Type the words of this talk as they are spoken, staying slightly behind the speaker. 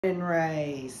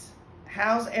Rays.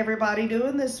 How's everybody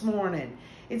doing this morning?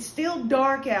 It's still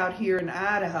dark out here in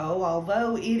Idaho,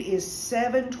 although it is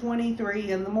 7:23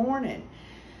 in the morning.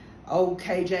 Oh,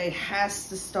 KJ has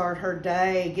to start her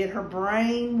day, get her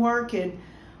brain working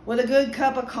with a good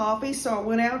cup of coffee. So I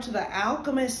went out to the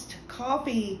Alchemist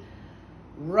Coffee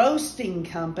Roasting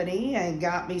Company and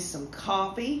got me some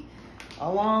coffee,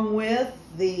 along with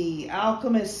the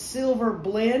Alchemist Silver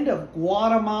Blend of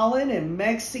Guatemalan and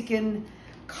Mexican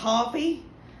coffee.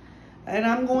 And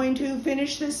I'm going to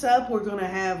finish this up. We're going to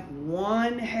have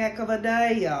one heck of a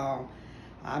day, y'all.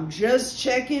 I'm just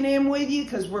checking in with you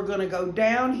because we're going to go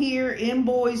down here in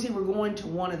Boise. We're going to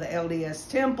one of the LDS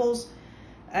temples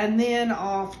and then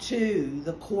off to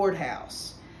the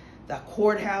courthouse. The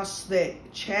courthouse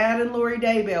that Chad and Lori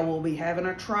Daybell will be having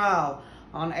a trial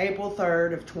on April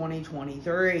 3rd of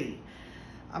 2023.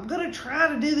 I'm going to try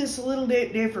to do this a little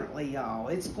bit differently, y'all.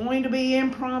 It's going to be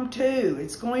impromptu.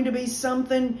 It's going to be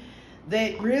something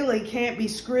that really can't be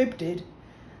scripted.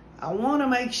 I want to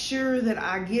make sure that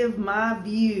I give my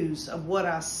views of what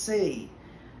I see.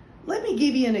 Let me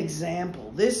give you an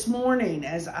example. This morning,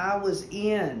 as I was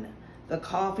in the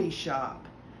coffee shop,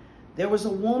 there was a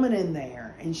woman in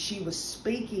there, and she was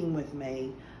speaking with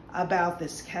me about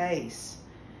this case.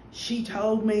 She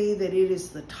told me that it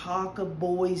is the talk of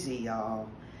Boise, y'all.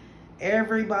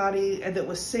 Everybody that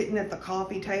was sitting at the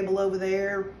coffee table over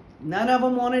there, none of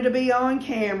them wanted to be on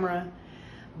camera,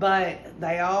 but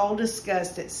they all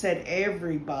discussed it, said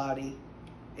everybody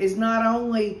is not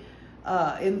only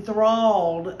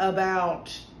enthralled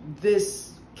about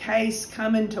this case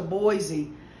coming to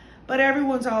Boise, but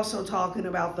everyone's also talking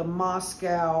about the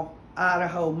Moscow,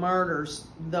 Idaho murders,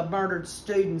 the murdered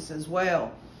students as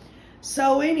well.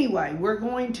 So anyway, we're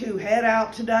going to head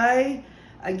out today.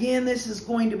 Again, this is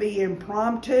going to be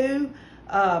impromptu.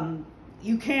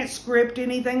 You can't script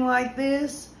anything like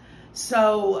this.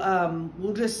 So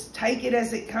we'll just take it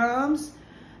as it comes,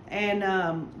 and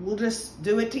we'll just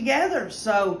do it together.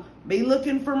 So be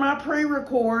looking for my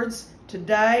pre-records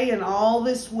today and all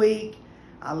this week.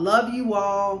 I love you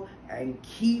all, and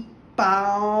keep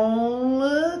on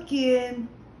looking.